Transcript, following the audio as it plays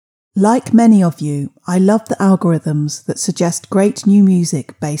Like many of you, I love the algorithms that suggest great new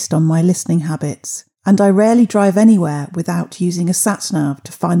music based on my listening habits, and I rarely drive anywhere without using a sat-nav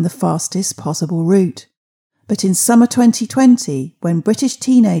to find the fastest possible route. But in summer 2020, when British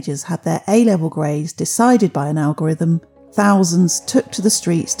teenagers had their A-level grades decided by an algorithm, thousands took to the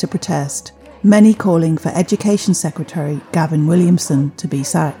streets to protest, many calling for Education Secretary Gavin Williamson to be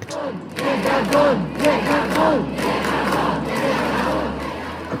sacked.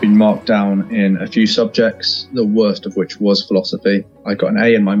 I've been marked down in a few subjects, the worst of which was philosophy. I got an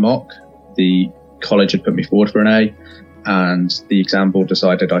A in my mock. The college had put me forward for an A, and the exam board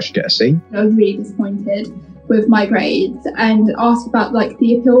decided I should get a C. I was really disappointed with my grades and asked about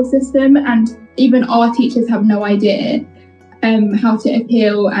the appeal system, and even our teachers have no idea how to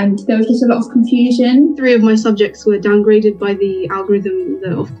appeal, and there was just a lot of confusion. 3 of my subjects were downgraded by the algorithm, the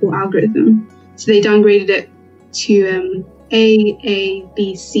Ofqual algorithm. So they downgraded it to A,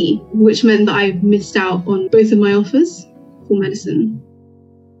 B, C, which meant that I missed out on both of my offers for medicine.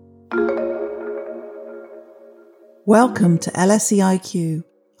 Welcome to LSE-IQ.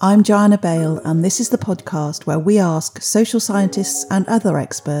 I'm Joanna Bale, and this is the podcast where we ask social scientists and other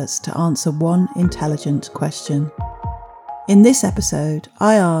experts to answer one intelligent question. In this episode,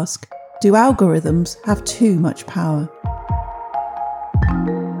 I ask, do algorithms have too much power?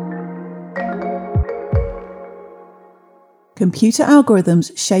 Computer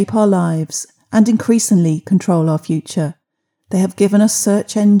algorithms shape our lives and increasingly control our future. They have given us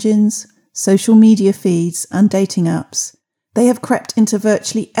search engines, social media feeds, and dating apps. They have crept into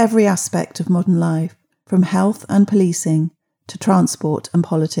virtually every aspect of modern life, from health and policing to transport and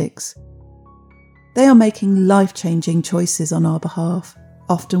politics. They are making life-changing choices on our behalf,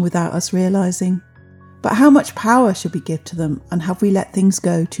 often without us realising. But how much power should we give to them, and have we let things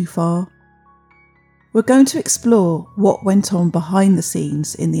go too far? We're going to explore what went on behind the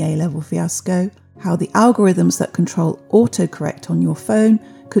scenes in the A-level fiasco, how the algorithms that control autocorrect on your phone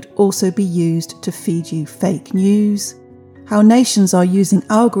could also be used to feed you fake news, how nations are using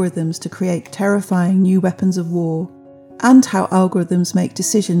algorithms to create terrifying new weapons of war, and how algorithms make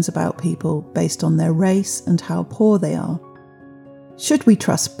decisions about people based on their race and how poor they are. Should we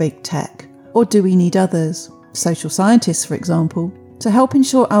trust big tech, or do we need others, social scientists for example, to help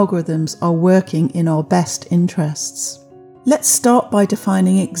ensure algorithms are working in our best interests? Let's start by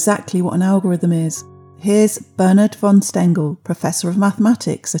defining exactly what an algorithm is. Here's Bernard von Stengel, Professor of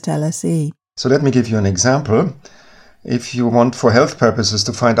Mathematics at LSE. So let me give you an example. If you want for health purposes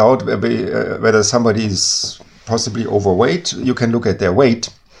to find out whether somebody is possibly overweight, you can look at their weight,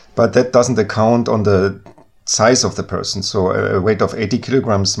 but that doesn't account on the size of the person. So a weight of 80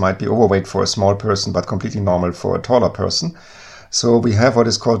 kilograms might be overweight for a small person, but completely normal for a taller person. So we have what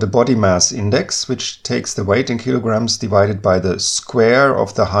is called the body mass index, which takes the weight in kilograms divided by the square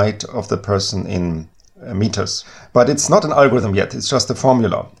of the height of the person in meters. But it's not an algorithm yet, it's just a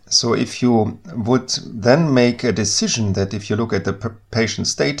formula. So if you would then make a decision that if you look at the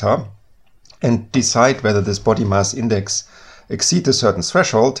patient's data and decide whether this body mass index exceeds a certain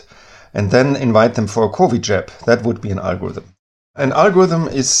threshold, and then invite them for a COVID jab, that would be an algorithm. An algorithm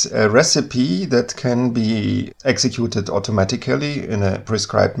is a recipe that can be executed automatically in a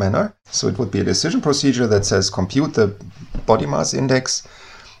prescribed manner. So it would be a decision procedure that says compute the body mass index,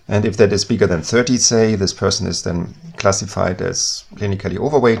 and if that is bigger than 30, say, this person is then classified as clinically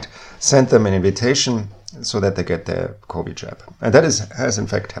overweight, send them an invitation so that they get their COVID jab. And that has in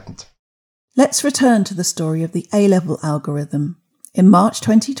fact happened. Let's return to the story of the A-level algorithm. In March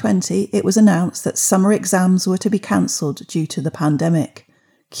 2020, it was announced that summer exams were to be cancelled due to the pandemic.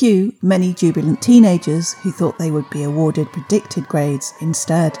 Cue many jubilant teenagers who thought they would be awarded predicted grades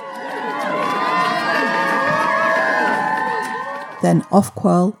instead. Then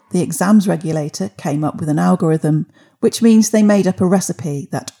Ofqual, the exams regulator, came up with an algorithm, which means they made up a recipe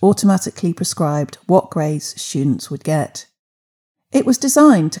that automatically prescribed what grades students would get. It was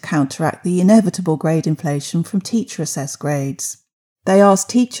designed to counteract the inevitable grade inflation from teacher-assessed grades. They asked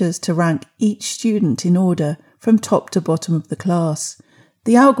teachers to rank each student in order from top to bottom of the class.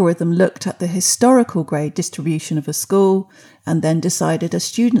 The algorithm looked at the historical grade distribution of a school and then decided a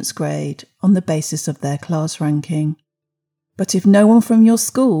student's grade on the basis of their class ranking. But if no one from your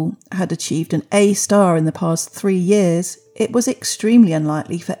school had achieved an A star in the past 3 years, it was extremely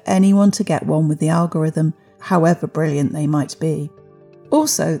unlikely for anyone to get one with the algorithm, however brilliant they might be.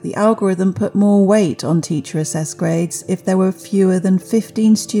 Also, the algorithm put more weight on teacher-assessed grades if there were fewer than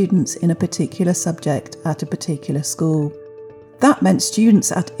 15 students in a particular subject at a particular school. That meant students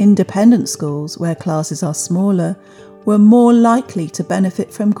at independent schools, where classes are smaller, were more likely to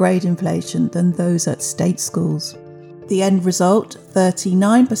benefit from grade inflation than those at state schools. The end result,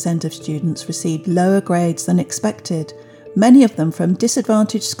 39% of students received lower grades than expected, many of them from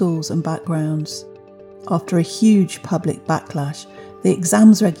disadvantaged schools and backgrounds. After a huge public backlash, the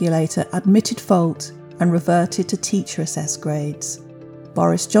exams regulator admitted fault and reverted to teacher-assessed grades.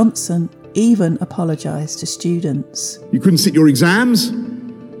 Boris Johnson even apologised to students. You couldn't sit your exams,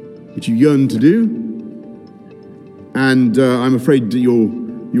 which you yearned to do, and I'm afraid that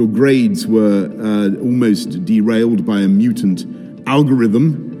your grades were almost derailed by a mutant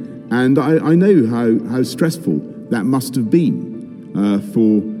algorithm, and I know how stressful that must have been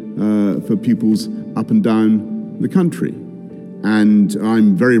for pupils up and down the country. And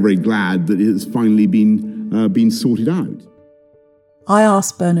I'm very, very glad that it has finally been sorted out. I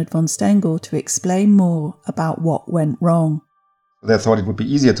asked Bernard von Stengel to explain more about what went wrong. They thought it would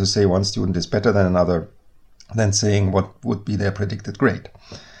be easier to say one student is better than another than saying what would be their predicted grade.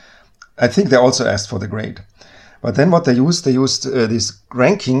 I think they also asked for the grade. But then what they used these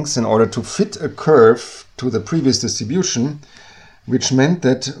rankings in order to fit a curve to the previous distribution, which meant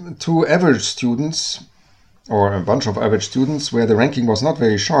that two average students, or a bunch of average students, where the ranking was not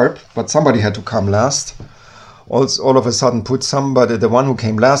very sharp, but somebody had to come last, all of a sudden put somebody, the one who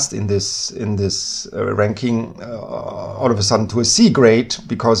came last in this ranking, all of a sudden to a C grade,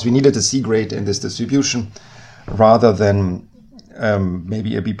 because we needed a C grade in this distribution, rather than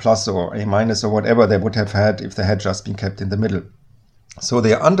maybe a B plus or A minus or whatever they would have had if they had just been kept in the middle. So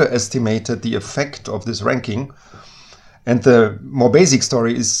they underestimated the effect of this ranking. And the more basic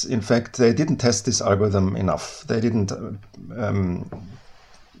story is, in fact, they didn't test this algorithm enough. They didn't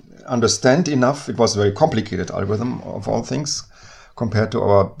understand enough. It was a very complicated algorithm, of all things, compared to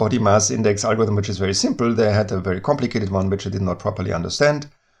our body mass index algorithm, which is very simple. They had a very complicated one, which they did not properly understand.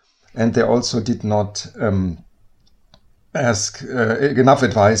 And they also did not ask enough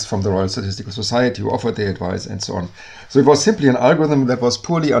advice from the Royal Statistical Society, who offered the advice, and so on. So it was simply an algorithm that was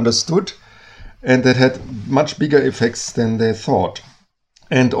poorly understood and that had much bigger effects than they thought.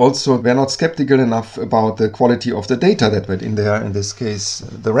 And also, they're not skeptical enough about the quality of the data that went in there, in this case,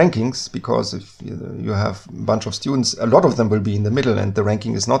 the rankings, because if you have a bunch of students, a lot of them will be in the middle, and the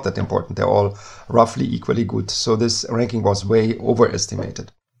ranking is not that important. They're all roughly equally good. So this ranking was way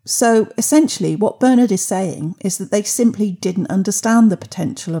overestimated. So essentially, what Bernard is saying is that they simply didn't understand the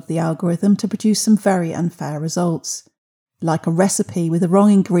potential of the algorithm to produce some very unfair results. Like a recipe with the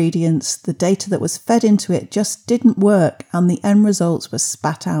wrong ingredients, the data that was fed into it just didn't work, and the end results were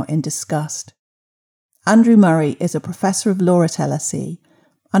spat out in disgust. Andrew Murray is a professor of law at LSE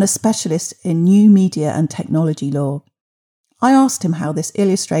and a specialist in new media and technology law. I asked him how this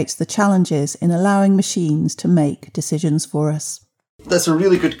illustrates the challenges in allowing machines to make decisions for us. That's a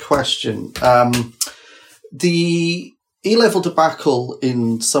really good question. The A-level debacle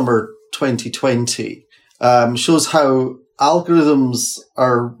in summer 2020 shows how algorithms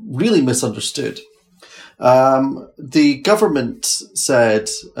are really misunderstood. The government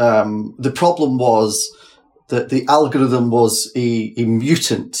said the problem was that the algorithm was a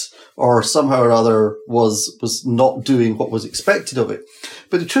mutant, or somehow or other was not doing what was expected of it.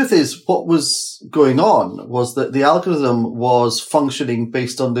 But the truth is, what was going on was that the algorithm was functioning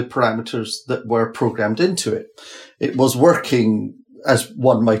based on the parameters that were programmed into it. It was working as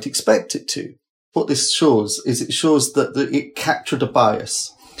one might expect it to. What this shows is it shows that it captured a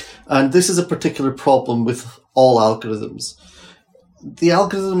bias. And this is a particular problem with all algorithms. The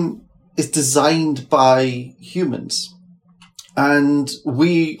algorithm is designed by humans, and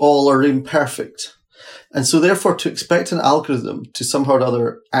we all are imperfect. And so therefore, to expect an algorithm to somehow or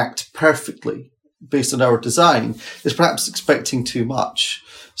other act perfectly based on our design is perhaps expecting too much.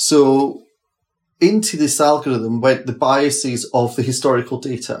 So into this algorithm went the biases of the historical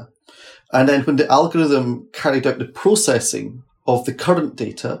data. And then when the algorithm carried out the processing of the current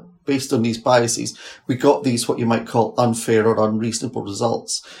data based on these biases, we got these what you might call unfair or unreasonable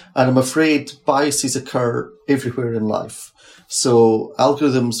results. And I'm afraid biases occur everywhere in life. So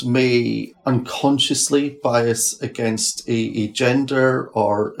algorithms may unconsciously bias against a gender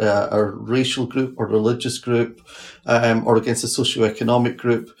or a racial group or religious group, or against a socioeconomic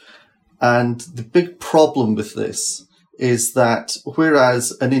group. And the big problem with this is that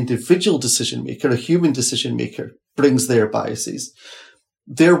whereas an individual decision maker, a human decision maker, brings their biases,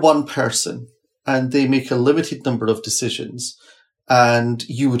 they're one person and they make a limited number of decisions. And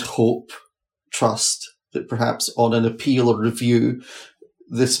you would hope, trust, that perhaps on an appeal or review,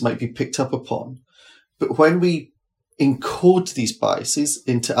 this might be picked up upon. But when we encode these biases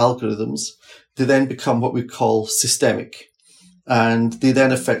into algorithms, they then become what we call systemic, and they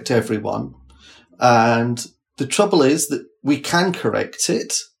then affect everyone. And the trouble is that we can correct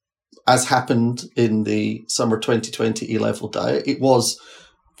it, as happened in the summer 2020 E-level diet, it was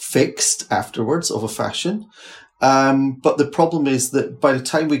fixed afterwards of a fashion. But the problem is that by the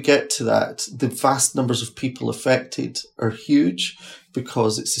time we get to that, the vast numbers of people affected are huge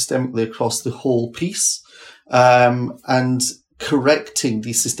because it's systemically across the whole piece. And correcting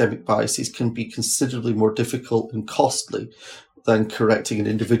these systemic biases can be considerably more difficult and costly than correcting an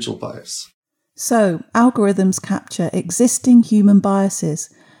individual bias. So, algorithms capture existing human biases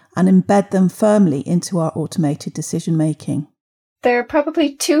and embed them firmly into our automated decision-making. There are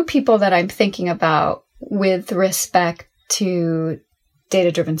probably two people that I'm thinking about with respect to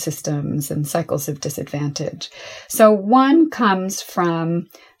data-driven systems and cycles of disadvantage. So one comes from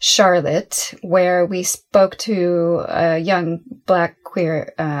Charlotte, where we spoke to a young Black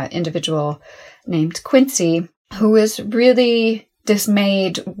queer individual named Quincy, who was really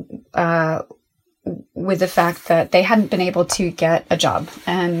dismayed with the fact that they hadn't been able to get a job.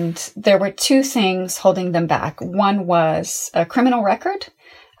 And there were two things holding them back. One was a criminal record,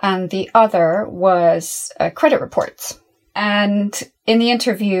 and the other was credit reports. And in the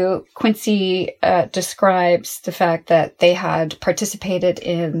interview, Quincy describes the fact that they had participated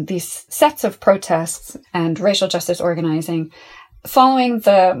in these sets of protests and racial justice organizing following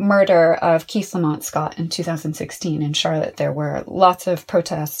the murder of Keith Lamont Scott in 2016 in Charlotte. There were lots of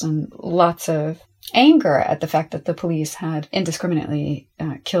protests and lots of anger at the fact that the police had indiscriminately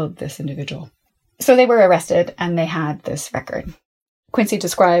killed this individual. So they were arrested and they had this record. Quincy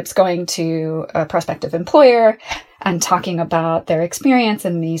describes going to a prospective employer and talking about their experience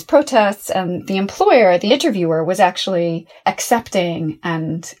in these protests. And the employer, the interviewer, was actually accepting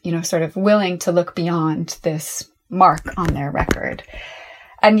and, sort of willing to look beyond this mark on their record.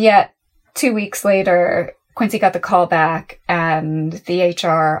 And yet 2 weeks later, Quincy got the call back and the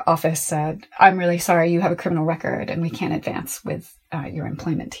HR office said, "I'm really sorry, you have a criminal record and we can't advance with your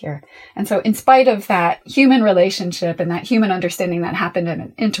employment here." And so in spite of that human relationship and that human understanding that happened at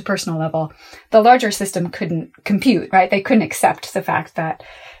an interpersonal level, the larger system couldn't compute, right? They couldn't accept the fact that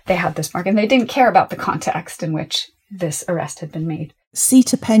they had this mark and they didn't care about the context in which this arrest had been made.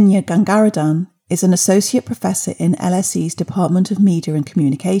 Sita Pena Gangaradhan is an associate professor in LSE's Department of Media and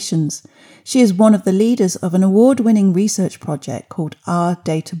Communications. She is one of the leaders of an award-winning research project called Our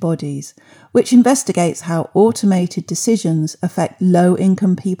Data Bodies, which investigates how automated decisions affect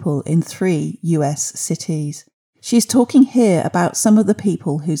low-income people in 3 US cities. She's talking here about some of the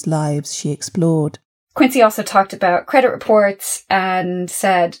people whose lives she explored. Quincy also talked about credit reports and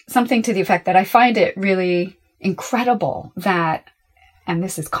said something to the effect that I find it really incredible that, and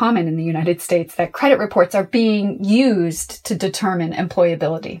this is common in the United States, that credit reports are being used to determine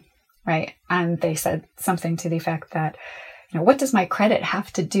employability, right? And they said something to the effect that, what does my credit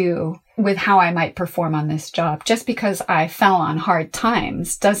have to do with how I might perform on this job? Just because I fell on hard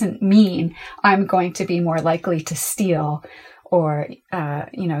times doesn't mean I'm going to be more likely to steal or,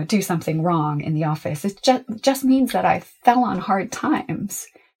 do something wrong in the office. It just means that I fell on hard times.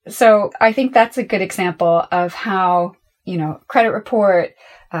 So I think that's a good example of how credit report,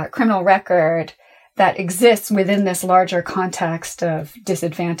 criminal record that exists within this larger context of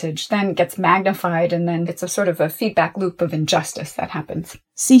disadvantage then gets magnified, and then it's a sort of a feedback loop of injustice that happens.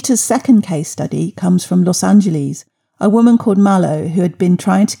 Sita's second case study comes from Los Angeles, a woman called Malo who had been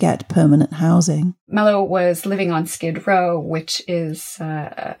trying to get permanent housing. Malo was living on Skid Row, which is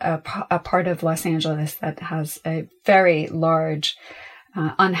a part of Los Angeles that has a very large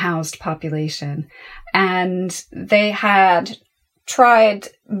unhoused population. And they had tried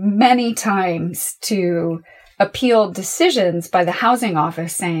many times to appeal decisions by the housing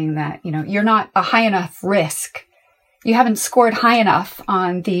office saying that, you're not a high enough risk. You haven't scored high enough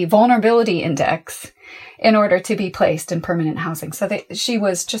on the vulnerability index in order to be placed in permanent housing. So she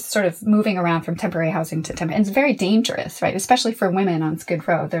was just sort of moving around from temporary housing to temporary. And it's very dangerous, right? Especially for women on Skid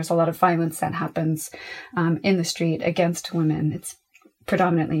Row. There's a lot of violence that happens in the street against women. It's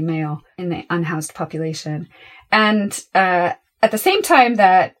predominantly male in the unhoused population. And at the same time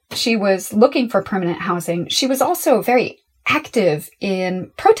that she was looking for permanent housing, she was also very active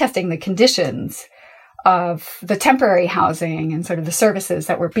in protesting the conditions of the temporary housing and sort of the services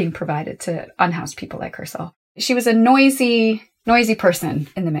that were being provided to unhoused people like herself. She was a noisy person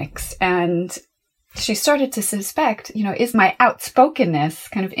in the mix. And she started to suspect, is my outspokenness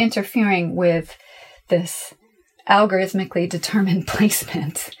kind of interfering with this algorithmically determined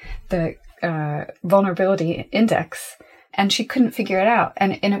placement, the vulnerability index? And she couldn't figure it out.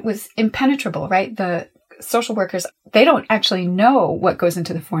 And it was impenetrable, right? The social workers, they don't actually know what goes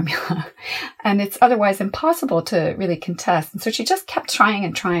into the formula. And it's otherwise impossible to really contest. And so she just kept trying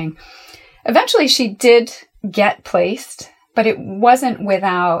and trying. Eventually, she did get placed But it wasn't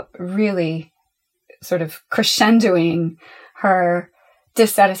without really sort of crescendoing her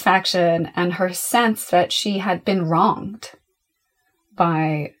dissatisfaction and her sense that she had been wronged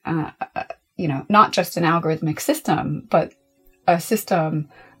by, not just an algorithmic system, but a system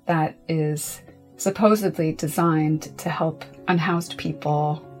that is supposedly designed to help unhoused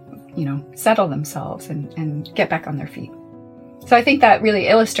people, settle themselves and get back on their feet. So I think that really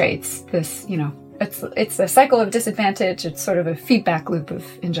illustrates this, it's a cycle of disadvantage. It's sort of a feedback loop of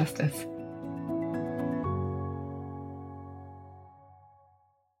injustice.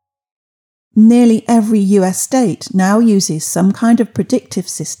 Nearly every US state now uses some kind of predictive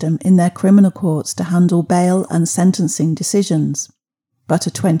system in their criminal courts to handle bail and sentencing decisions. But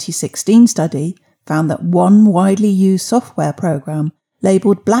a 2016 study found that one widely used software program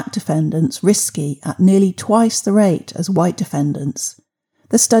labelled black defendants risky at nearly twice the rate as white defendants.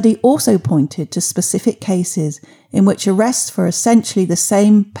 The study also pointed to specific cases in which arrests for essentially the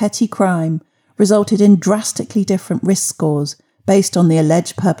same petty crime resulted in drastically different risk scores based on the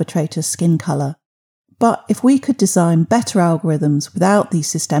alleged perpetrator's skin colour. But if we could design better algorithms without these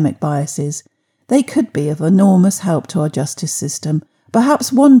systemic biases, they could be of enormous help to our justice system,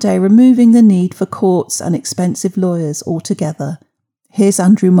 perhaps one day removing the need for courts and expensive lawyers altogether. Here's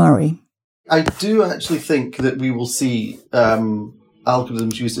Andrew Murray. I do actually think that we will see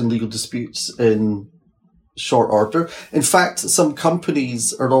algorithms used in legal disputes in short order. In fact, some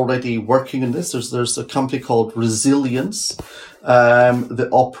companies are already working on this. There's a company called Resilience that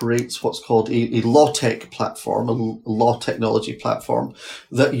operates what's called a law tech platform, a law technology platform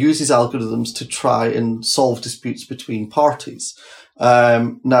that uses algorithms to try and solve disputes between parties.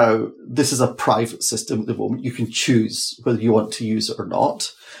 Now, this is a private system at the moment. You can choose whether you want to use it or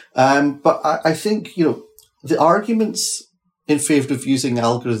not. But I think, the arguments in favour of using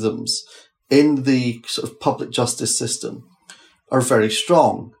algorithms in the sort of public justice system are very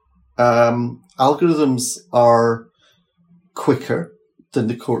strong. Algorithms are quicker than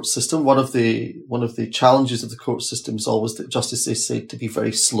the court system. One of the challenges of the court system is always that justice is said to be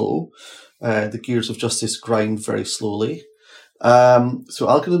very slow. The gears of justice grind very slowly. So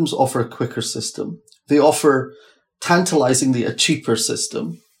algorithms offer a quicker system. They offer tantalizingly a cheaper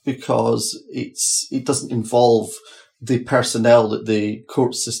system because it doesn't involve the personnel that the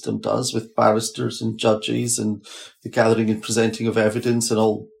court system does with barristers and judges and the gathering and presenting of evidence and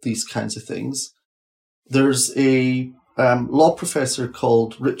all these kinds of things. There's a law professor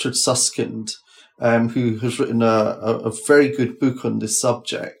called Richard Susskind who has written a very good book on this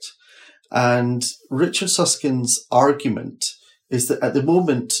subject. And Richard Suskind's argument is that at the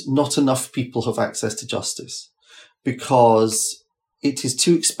moment, not enough people have access to justice because it is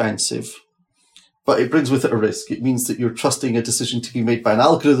too expensive, but it brings with it a risk. It means that you're trusting a decision to be made by an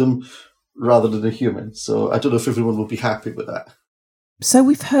algorithm rather than a human. So I don't know if everyone will be happy with that. So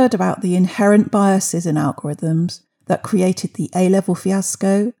we've heard about the inherent biases in algorithms that created the A-level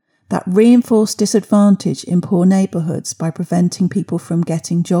fiasco, that reinforced disadvantage in poor neighbourhoods by preventing people from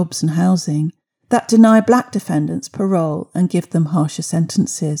getting jobs and housing, that deny black defendants parole and give them harsher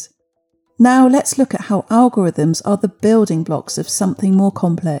sentences. Now let's look at how algorithms are the building blocks of something more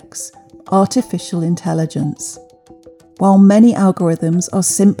complex, artificial intelligence. While many algorithms are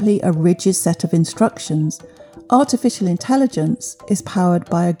simply a rigid set of instructions, artificial intelligence is powered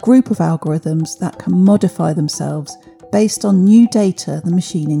by a group of algorithms that can modify themselves based on new data the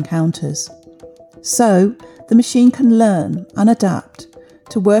machine encounters. So, the machine can learn and adapt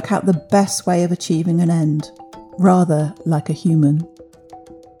to work out the best way of achieving an end, rather like a human.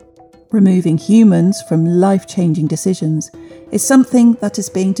 Removing humans from life-changing decisions is something that is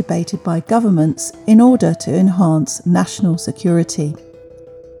being debated by governments in order to enhance national security.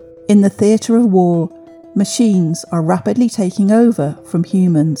 In the theatre of war, machines are rapidly taking over from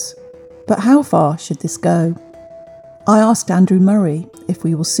humans. But how far should this go? I asked Andrew Murray if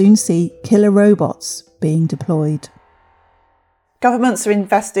we will soon see killer robots being deployed. Governments are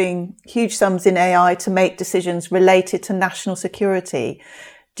investing huge sums in AI to make decisions related to national security.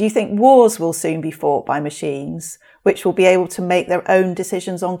 Do you think wars will soon be fought by machines, which will be able to make their own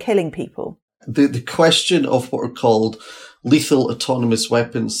decisions on killing people? The question of what are called lethal autonomous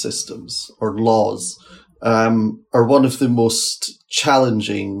weapons systems or laws are one of the most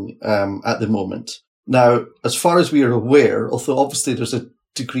challenging at the moment. Now, as far as we are aware, although obviously there's a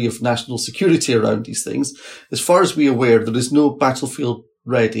degree of national security around these things, as far as we are aware, there is no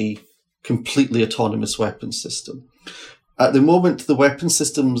battlefield-ready, completely autonomous weapons system. At the moment, the weapon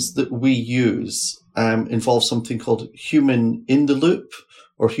systems that we use involve something called human in the loop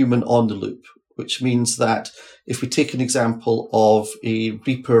or human on the loop, which means that if we take an example of a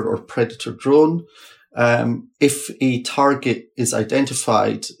Reaper or Predator drone, If a target is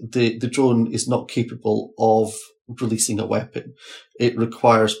identified, the drone is not capable of releasing a weapon. It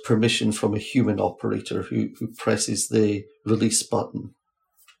requires permission from a human operator who presses the release button.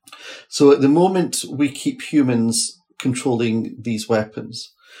 So at the moment, we keep humans controlling these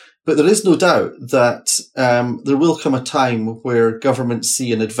weapons. But there is no doubt that there will come a time where governments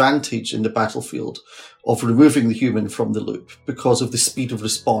see an advantage in the battlefield of removing the human from the loop because of the speed of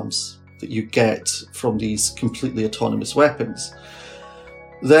response that you get from these completely autonomous weapons.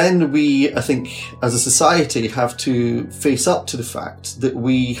 Then we, I think, as a society, have to face up to the fact that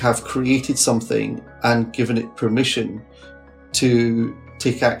we have created something and given it permission to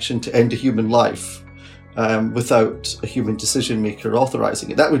take action to end a human life without a human decision maker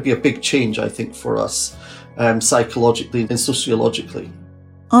authorizing it. That would be a big change, I think, for us psychologically and sociologically.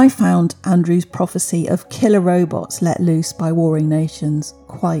 I found Andrew's prophecy of killer robots let loose by warring nations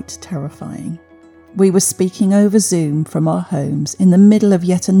quite terrifying. We were speaking over Zoom from our homes in the middle of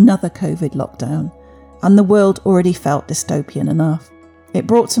yet another COVID lockdown, and the world already felt dystopian enough. It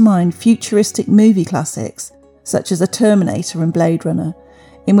brought to mind futuristic movie classics such as The Terminator and Blade Runner,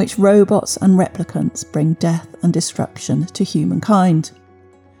 in which robots and replicants bring death and destruction to humankind.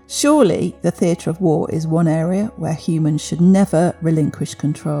 Surely the theatre of war is one area where humans should never relinquish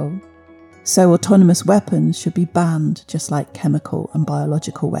control. So autonomous weapons should be banned just like chemical and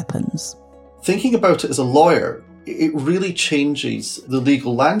biological weapons. Thinking about it as a lawyer, it really changes the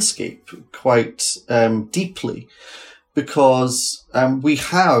legal landscape quite deeply, because we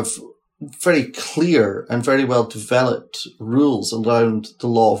have very clear and very well developed rules around the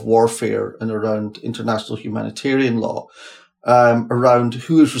law of warfare and around international humanitarian law, around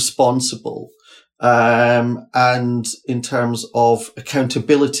who is responsible, and in terms of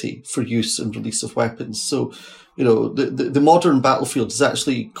accountability for use and release of weapons. So, you know, the modern battlefield is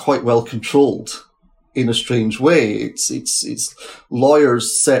actually quite well controlled in a strange way. It's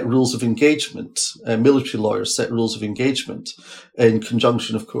lawyers set rules of engagement, military lawyers set rules of engagement in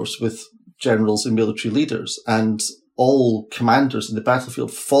conjunction, of course, with generals and military leaders, and all commanders in the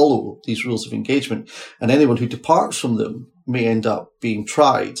battlefield follow these rules of engagement, and anyone who departs from them may end up being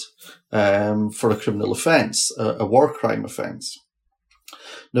tried for a criminal offence, a war crime offence.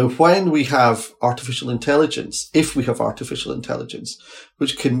 Now, when we have artificial intelligence, if we have artificial intelligence,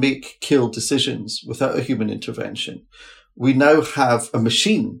 which can make kill decisions without a human intervention, we now have a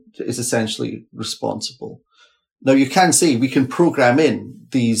machine that is essentially responsible. Now, you can say we can program in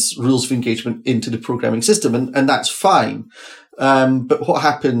these rules of engagement into the programming system, and that's fine. But what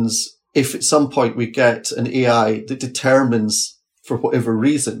happens if at some point we get an AI that determines, for whatever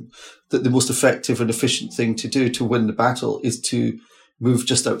reason, that the most effective and efficient thing to do to win the battle is to move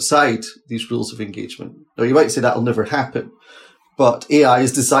just outside these rules of engagement? Now, you might say that'll never happen, but AI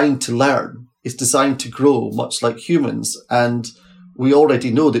is designed to learn. It's designed to grow, much like humans. And we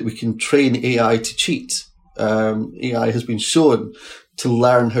already know that we can train AI to cheat. AI has been shown to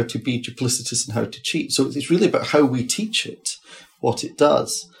learn how to be duplicitous and how to cheat. So it's really about how we teach it, what it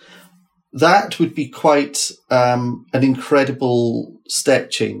does. That would be quite an incredible step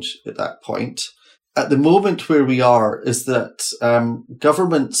change at that point. At the moment where we are is that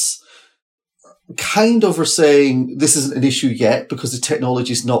governments kind of are saying this isn't an issue yet because the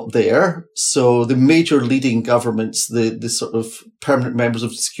technology is not there. So the major leading governments, the sort of permanent members of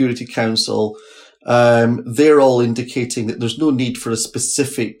the Security Council, they're all indicating that there's no need for a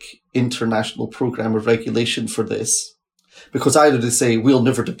specific international program of regulation for this, because either they say we'll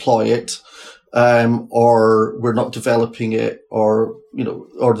never deploy it, or we're not developing it, or, you know,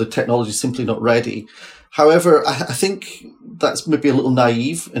 or the technology is simply not ready. However, I think that's maybe a little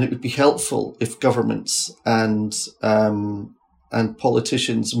naive, and it would be helpful if governments and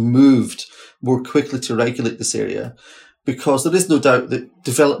politicians moved more quickly to regulate this area, because there is no doubt that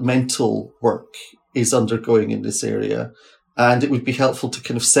developmental work is undergoing in this area, and it would be helpful to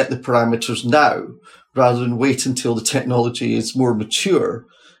kind of set the parameters now rather than wait until the technology is more mature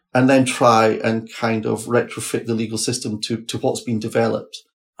and then try and kind of retrofit the legal system to what's been developed.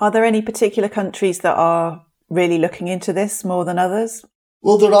 Are there any particular countries that are really looking into this more than others?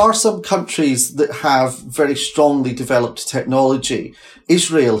 Well, there are some countries that have very strongly developed technology.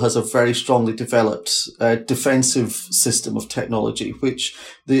 Israel has a very strongly developed defensive system of technology, which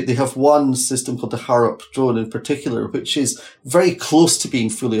they have one system called the Harop drone in particular, which is very close to being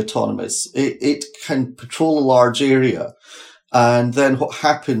fully autonomous. It can patrol a large area. And then what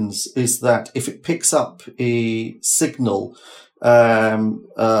happens is that if it picks up a signal,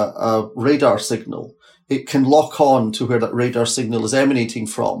 a radar signal, it can lock on to where that radar signal is emanating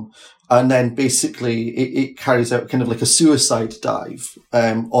from. And then basically it carries out kind of like a suicide dive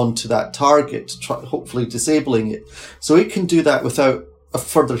onto that target, hopefully disabling it. So it can do that without a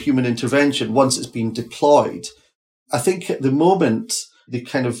further human intervention once it's been deployed. I think at the moment, the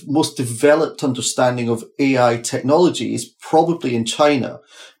kind of most developed understanding of AI technology is probably in China,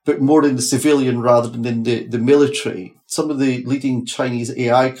 but more in the civilian rather than in the military. Some of the leading Chinese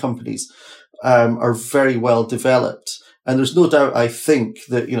AI companies are very well developed. And there's no doubt, I think,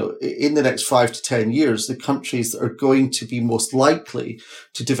 that, in the next 5 to 10 years, the countries that are going to be most likely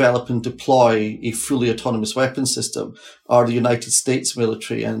to develop and deploy a fully autonomous weapon system are the United States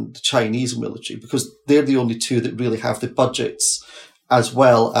military and the Chinese military, because they're the only two that really have the budgets as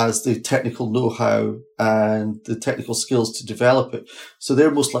well as the technical know-how and the technical skills to develop it. So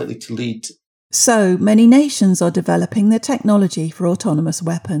they're most likely to lead. So many nations are developing the technology for autonomous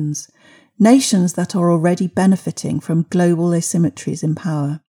weapons. Nations that are already benefiting from global asymmetries in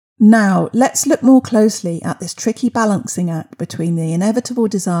power. Now, let's look more closely at this tricky balancing act between the inevitable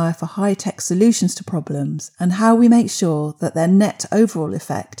desire for high-tech solutions to problems and how we make sure that their net overall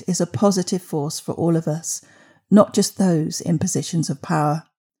effect is a positive force for all of us, not just those in positions of power.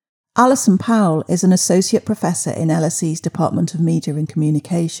 Alison Powell is an associate professor in LSE's Department of Media and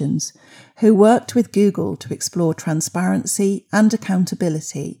Communications, who worked with Google to explore transparency and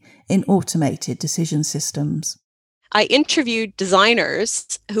accountability in automated decision systems. I interviewed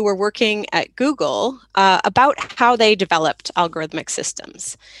designers who were working at Google about how they developed algorithmic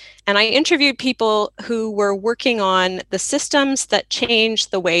systems. And I interviewed people who were working on the systems that change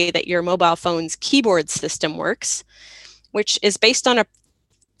the way that your mobile phone's keyboard system works, which is based on a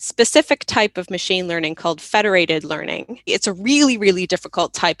specific type of machine learning called federated learning. It's a really, really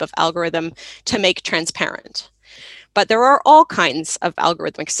difficult type of algorithm to make transparent. But there are all kinds of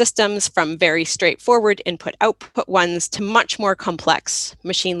algorithmic systems, from very straightforward input-output ones to much more complex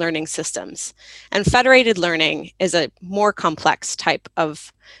machine learning systems. And federated learning is a more complex type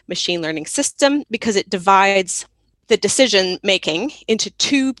of machine learning system because it divides the decision making into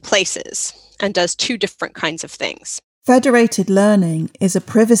two places and does two different kinds of things. Federated learning is a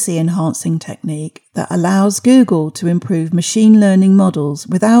privacy-enhancing technique that allows Google to improve machine learning models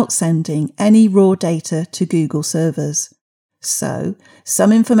without sending any raw data to Google servers. So,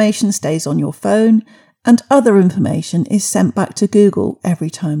 some information stays on your phone and other information is sent back to Google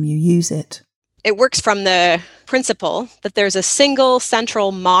every time you use it. It works from the principle that there's a single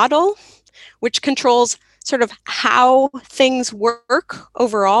central model which controls sort of how things work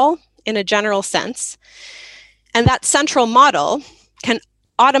overall in a general sense. And that central model can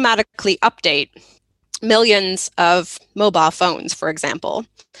automatically update millions of mobile phones, for example,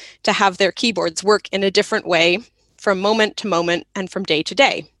 to have their keyboards work in a different way from moment to moment and from day to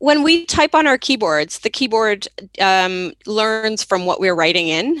day. When we type on our keyboards, the keyboard learns from what we're writing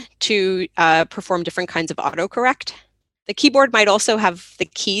in to perform different kinds of autocorrect. The keyboard might also have the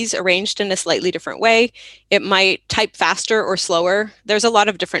keys arranged in a slightly different way. It might type faster or slower. There's a lot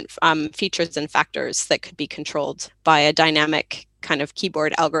of different features and factors that could be controlled by a dynamic kind of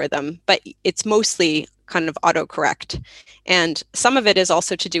keyboard algorithm, but it's mostly kind of autocorrect. And some of it is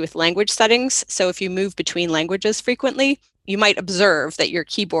also to do with language settings. So if you move between languages frequently, you might observe that your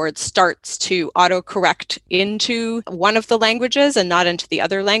keyboard starts to autocorrect into one of the languages and not into the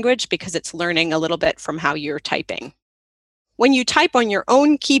other language because it's learning a little bit from how you're typing. When you type on your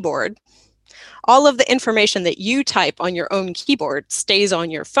own keyboard, all of the information that you type on your own keyboard stays on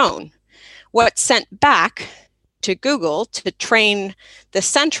your phone. What's sent back to Google to train the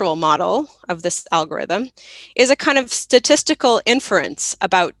central model of this algorithm is a kind of statistical inference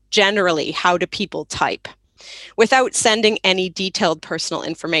about generally how do people type without sending any detailed personal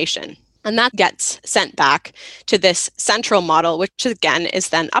information. And that gets sent back to this central model, which again is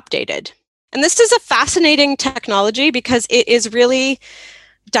then updated. And this is a fascinating technology because it is really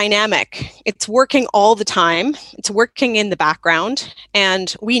dynamic. It's working all the time. It's working in the background.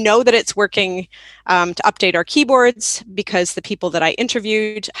 And we know that it's working to update our keyboards because the people that I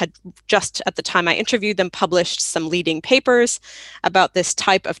interviewed had just at the time I interviewed them published some leading papers about this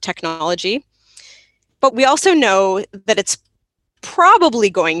type of technology. But we also know that it's probably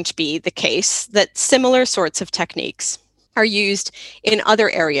going to be the case that similar sorts of techniques are used in other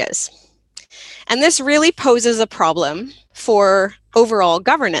areas. And this really poses a problem for overall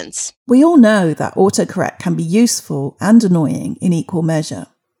governance. We all know that autocorrect can be useful and annoying in equal measure,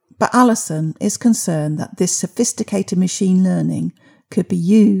 but Alison is concerned that this sophisticated machine learning could be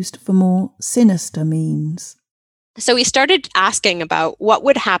used for more sinister means. So we started asking about what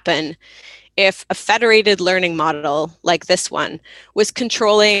would happen if a federated learning model like this one was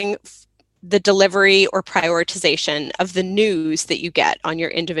controlling the delivery or prioritization of the news that you get on your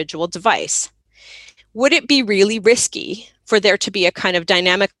individual device. Would it be really risky for there to be a kind of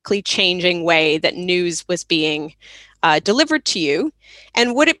dynamically changing way that news was being delivered to you?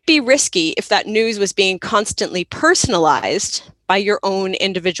 And would it be risky if that news was being constantly personalized by your own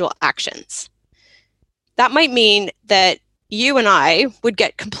individual actions? That might mean that you and I would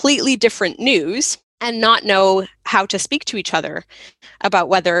get completely different news and not know how to speak to each other about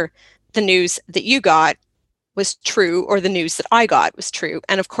whether the news that you got was true or the news that I got was true.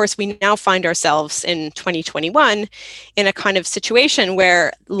 And of course, we now find ourselves in 2021 in a kind of situation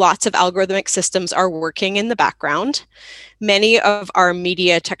where lots of algorithmic systems are working in the background. Many of our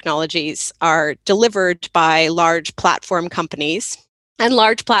media technologies are delivered by large platform companies, and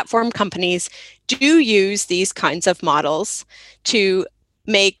large platform companies do use these kinds of models to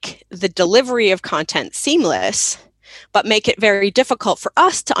make the delivery of content seamless, but make it very difficult for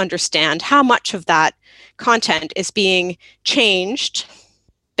us to understand how much of that content is being changed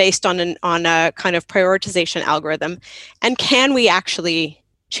based on a kind of prioritization algorithm. And can we actually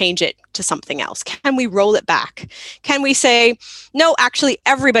change it to something else? Can we roll it back? Can we say, no, actually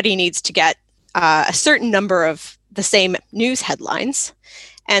everybody needs to get a certain number of the same news headlines,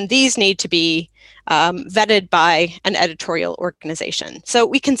 and these need to be vetted by an editorial organization. So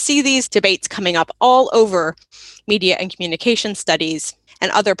we can see these debates coming up all over media and communication studies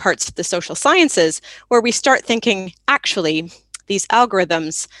and other parts of the social sciences, where we start thinking, actually, these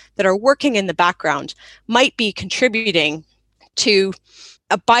algorithms that are working in the background might be contributing to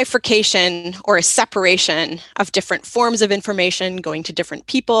a bifurcation or a separation of different forms of information going to different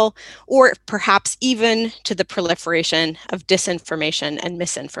people, or perhaps even to the proliferation of disinformation and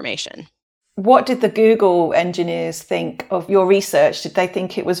misinformation. What did the Google engineers think of your research? Did they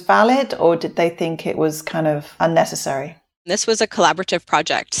think it was valid, or did they think it was kind of unnecessary? This was a collaborative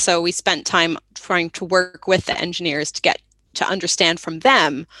project, so we spent time trying to work with the engineers to get to understand from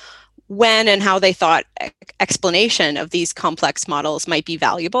them when and how they thought explanation of these complex models might be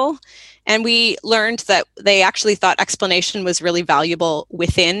valuable. And we learned that they actually thought explanation was really valuable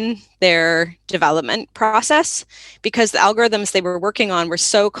within their development process, because the algorithms they were working on were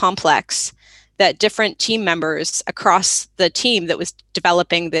so complex that different team members across the team that was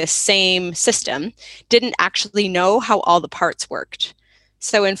developing this same system didn't actually know how all the parts worked.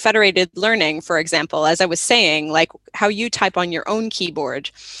 So in federated learning, for example, as I was saying, like how you type on your own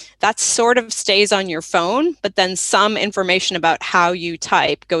keyboard, that sort of stays on your phone, but then some information about how you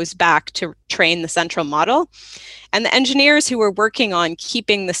type goes back to train the central model. And the engineers who were working on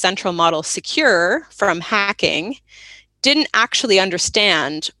keeping the central model secure from hacking didn't actually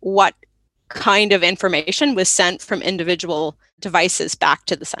understand what kind of information was sent from individual devices back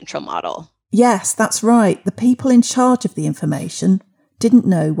to the central model. Yes, that's right. The people in charge of the information didn't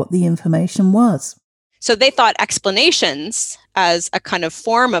know what the information was. So they thought explanations as a kind of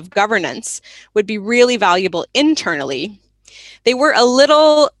form of governance would be really valuable internally. They were a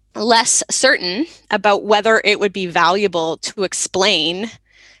little less certain about whether it would be valuable to explain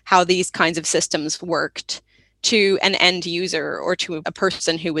how these kinds of systems worked to an end user or to a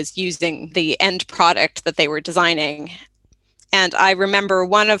person who was using the end product that they were designing. And I remember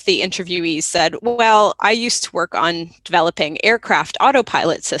one of the interviewees said, well, I used to work on developing aircraft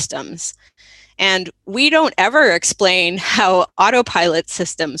autopilot systems, and we don't ever explain how autopilot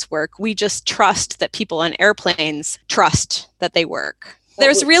systems work. We just trust that people on airplanes trust that they work.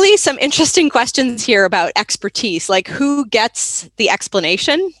 There's really some interesting questions here about expertise, like who gets the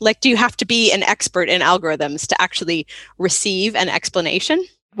explanation? Like, do you have to be an expert in algorithms to actually receive an explanation?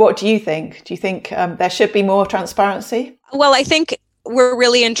 What do you think? Do you think there should be more transparency? Well, I think we're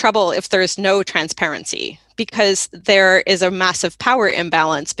really in trouble if there's no transparency, because there is a massive power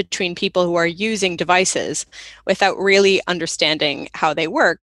imbalance between people who are using devices without really understanding how they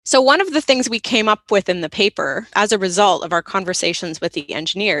work. So one of the things we came up with in the paper as a result of our conversations with the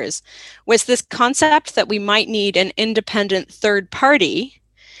engineers was this concept that we might need an independent third party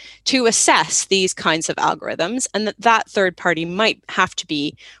to assess these kinds of algorithms, and that third party might have to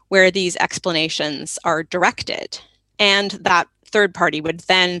be where these explanations are directed. And that third party would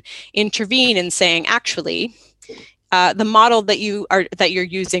then intervene in saying, actually, the model that you're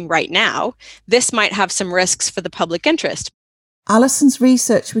using right now, this might have some risks for the public interest. Alison's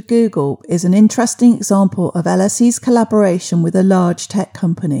research with Google is an interesting example of LSE's collaboration with a large tech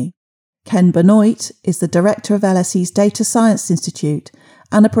company. Ken Benoit is the director of LSE's Data Science Institute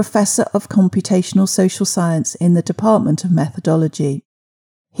and a professor of computational social science in the Department of Methodology.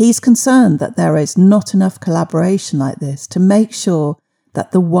 He's concerned that there is not enough collaboration like this to make sure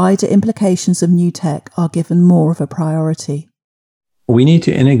that the wider implications of new tech are given more of a priority. we need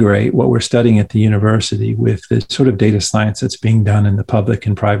to integrate what we're studying at the university with the sort of data science that's being done in the public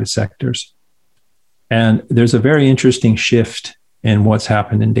and private sectors. And there's a very interesting shift in what's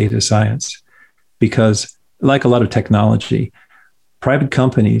happened in data science, because like a lot of technology, private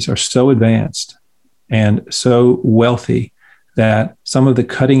companies are so advanced and so wealthy that some of the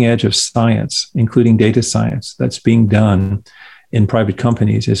cutting edge of science, including data science, that's being done in private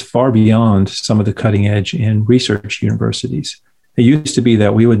companies is far beyond some of the cutting edge in research universities. It used to be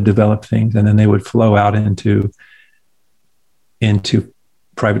that we would develop things and then they would flow out into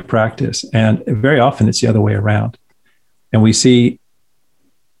private practice. And very often it's the other way around. And we see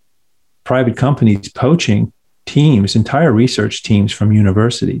private companies poaching teams, entire research teams from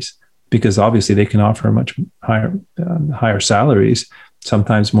universities, because obviously they can offer much higher salaries,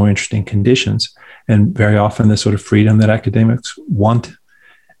 sometimes more interesting conditions, and very often the sort of freedom that academics want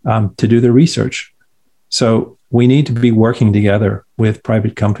to do their research. So we need to be working together with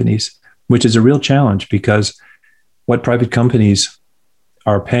private companies, which is a real challenge, because what private companies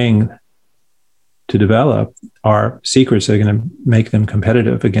are paying to develop are secrets that are going to make them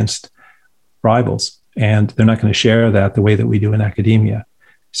competitive against rivals. And they're not going to share that the way that we do in academia.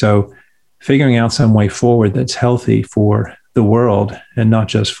 So figuring out some way forward that's healthy for the world and not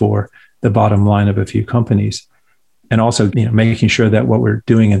just for the bottom line of a few companies. And also, making sure that what we're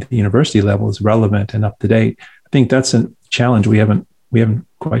doing at the university level is relevant and up to date. I think that's a challenge we haven't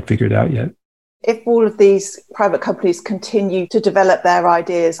quite figured out yet. If all of these private companies continue to develop their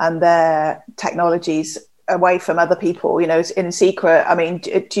ideas and their technologies away from other people, in secret, I mean,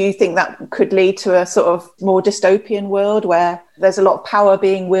 do you think that could lead to a sort of more dystopian world where there's a lot of power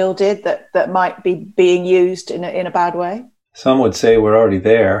being wielded that might be being used in a bad way? Some would say we're already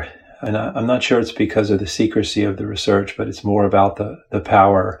there. And I'm not sure it's because of the secrecy of the research, but it's more about the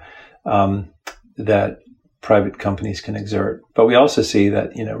power that private companies can exert. But we also see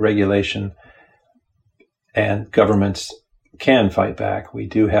that, regulation and governments can fight back. We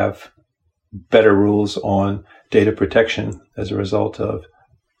do have better rules on data protection as a result of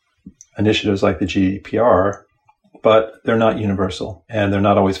initiatives like the GDPR, but they're not universal and they're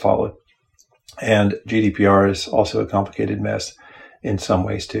not always followed. And GDPR is also a complicated mess in some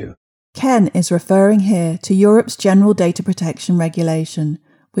ways too. Ken is referring here to Europe's General Data Protection Regulation,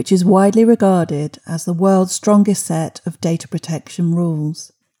 which is widely regarded as the world's strongest set of data protection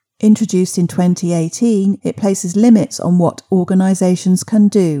rules. Introduced in 2018, it places limits on what organisations can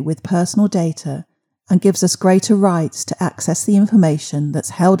do with personal data and gives us greater rights to access the information that's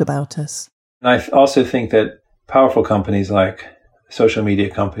held about us. And I also think that powerful companies like social media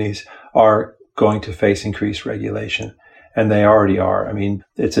companies are going to face increased regulation. And they already are. I mean,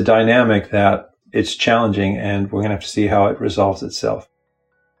 it's a dynamic that it's challenging, and we're going to have to see how it resolves itself.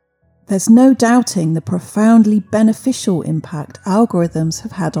 There's no doubting the profoundly beneficial impact algorithms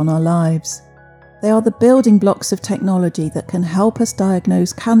have had on our lives. They are the building blocks of technology that can help us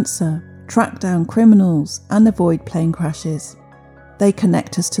diagnose cancer, track down criminals, and avoid plane crashes. They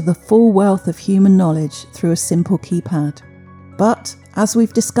connect us to the full wealth of human knowledge through a simple keypad. But, as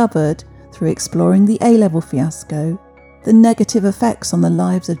we've discovered through exploring the A-level fiasco, the negative effects on the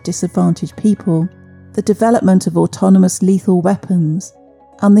lives of disadvantaged people, the development of autonomous lethal weapons,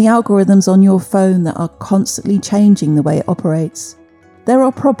 and the algorithms on your phone that are constantly changing the way it operates. There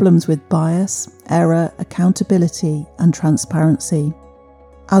are problems with bias, error, accountability, and transparency.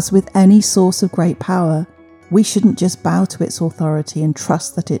 As with any source of great power, we shouldn't just bow to its authority and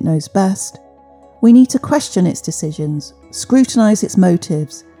trust that it knows best. We need to question its decisions, scrutinise its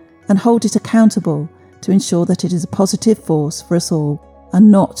motives, and hold it accountable to ensure that it is a positive force for us all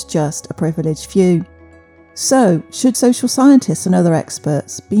and not just a privileged few. So, should social scientists and other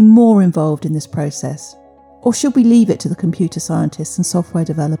experts be more involved in this process? Or should we leave it to the computer scientists and software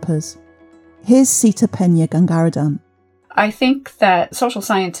developers? Here's Sita Pena Gangaradhan. I think that social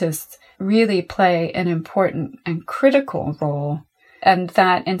scientists really play an important and critical role, and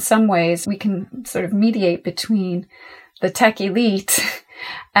that in some ways we can sort of mediate between the tech elite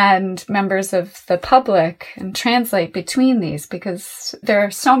and members of the public and translate between these, because there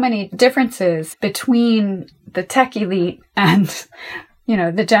are so many differences between the tech elite and,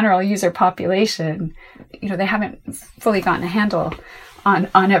 the general user population. They haven't fully gotten a handle on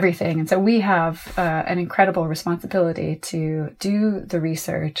everything. And so we have an incredible responsibility to do the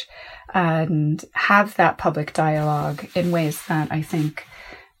research and have that public dialogue in ways that I think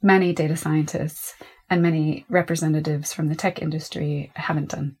many data scientists and many representatives from the tech industry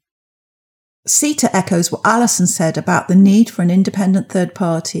haven't done. Sita echoes what Alison said about the need for an independent third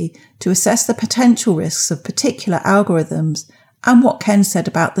party to assess the potential risks of particular algorithms, and what Ken said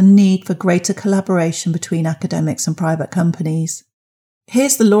about the need for greater collaboration between academics and private companies.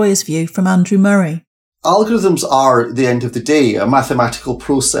 Here's the lawyer's view from Andrew Murray. Algorithms are, at the end of the day, a mathematical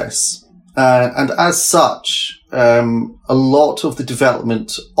process. And as such, a lot of the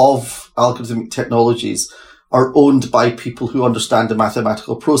development of algorithmic technologies are owned by people who understand the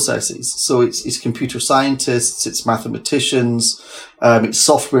mathematical processes. So it's computer scientists, it's mathematicians, it's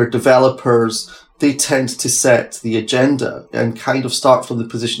software developers. They tend to set the agenda and kind of start from the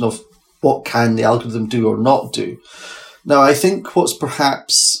position of what can the algorithm do or not do. Now, I think what's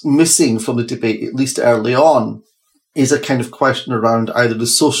perhaps missing from the debate, at least early on, is a kind of question around either the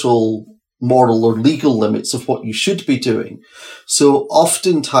social, moral or legal limits of what you should be doing. So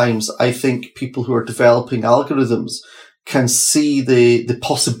oftentimes I think people who are developing algorithms can see the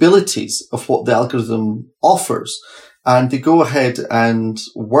possibilities of what the algorithm offers, and they go ahead and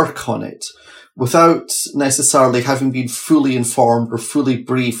work on it without necessarily having been fully informed or fully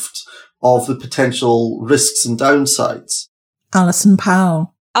briefed of the potential risks and downsides. Alison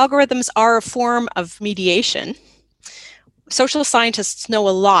Powell. Algorithms are a form of mediation. Social scientists know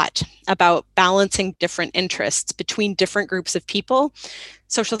a lot about balancing different interests between different groups of people.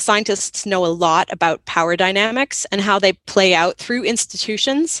 Social scientists know a lot about power dynamics and how they play out through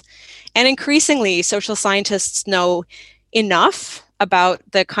institutions. And increasingly, social scientists know enough about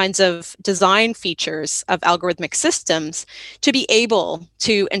the kinds of design features of algorithmic systems to be able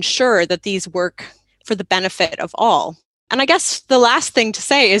to ensure that these work for the benefit of all. And I guess the last thing to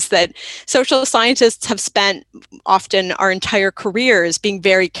say is that social scientists have spent often our entire careers being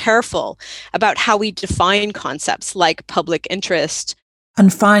very careful about how we define concepts like public interest.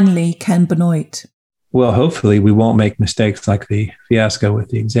 And finally, Ken Benoit. Well, hopefully we won't make mistakes like the fiasco with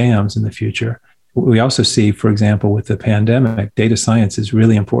the exams in the future. We also see, for example, with the pandemic, data science is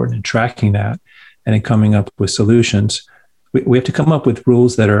really important in tracking that and in coming up with solutions. We have to come up with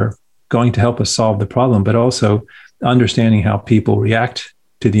rules that are going to help us solve the problem, but also understanding how people react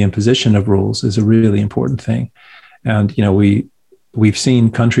to the imposition of rules is a really important thing. And, we've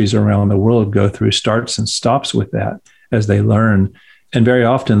seen countries around the world go through starts and stops with that as they learn. And very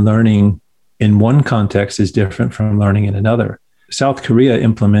often learning in one context is different from learning in another. South Korea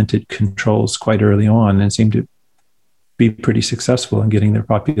implemented controls quite early on and seemed to be pretty successful in getting their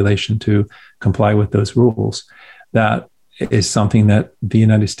population to comply with those rules. That is something that the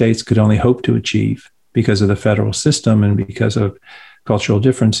United States could only hope to achieve because of the federal system and because of cultural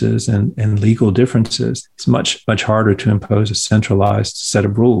differences and legal differences. It's much, much harder to impose a centralized set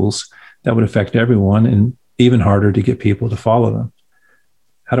of rules that would affect everyone, and even harder to get people to follow them.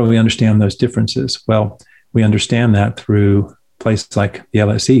 How do we understand those differences? Well, we understand that through places like the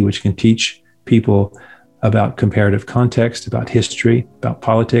LSE, which can teach people about comparative context, about history, about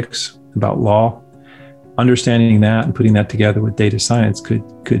politics, about law. Understanding that and putting that together with data science could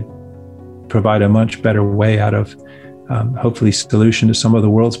provide a much better way out of hopefully solution to some of the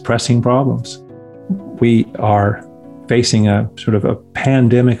world's pressing problems. We are facing a sort of a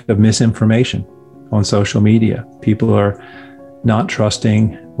pandemic of misinformation on social media. People are not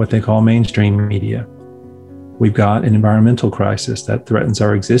trusting what they call mainstream media. We've got an environmental crisis that threatens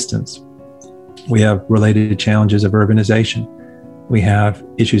our existence. We have related challenges of urbanization. We have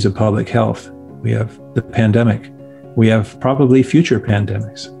issues of public health. We have the pandemic. We have probably future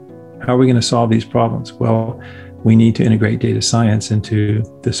pandemics. How are we going to solve these problems? Well, we need to integrate data science into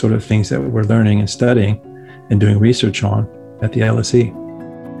the sort of things that we're learning and studying and doing research on at the LSE.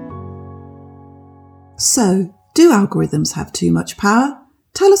 So, do algorithms have too much power?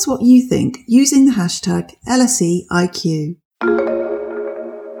 Tell us what you think using the hashtag LSEIQ.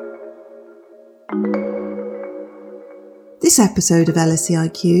 This episode of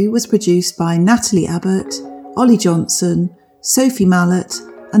LSEIQ was produced by Natalie Abbott, Ollie Johnson, Sophie Mallett,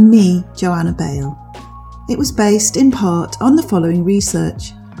 and me, Joanna Bale. It was based in part on the following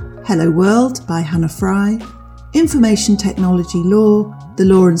research: Hello World by Hannah Fry, Information Technology Law, The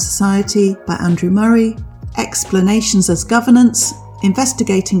Law and Society by Andrew Murray, Explanations as Governance,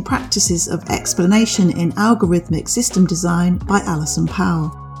 Investigating Practices of Explanation in Algorithmic System Design by Alison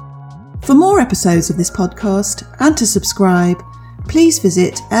Powell. For more episodes of this podcast and to subscribe, please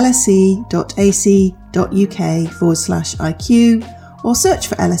visit lse.ac.uk/IQ or search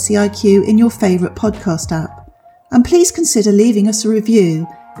for LSEIQ in your favourite podcast app. And please consider leaving us a review,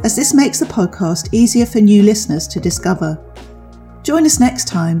 as this makes the podcast easier for new listeners to discover. Join us next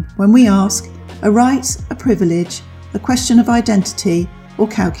time when we ask: a right, a privilege, a question of identity, or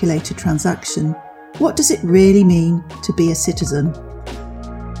calculated transaction? What does it really mean to be a citizen?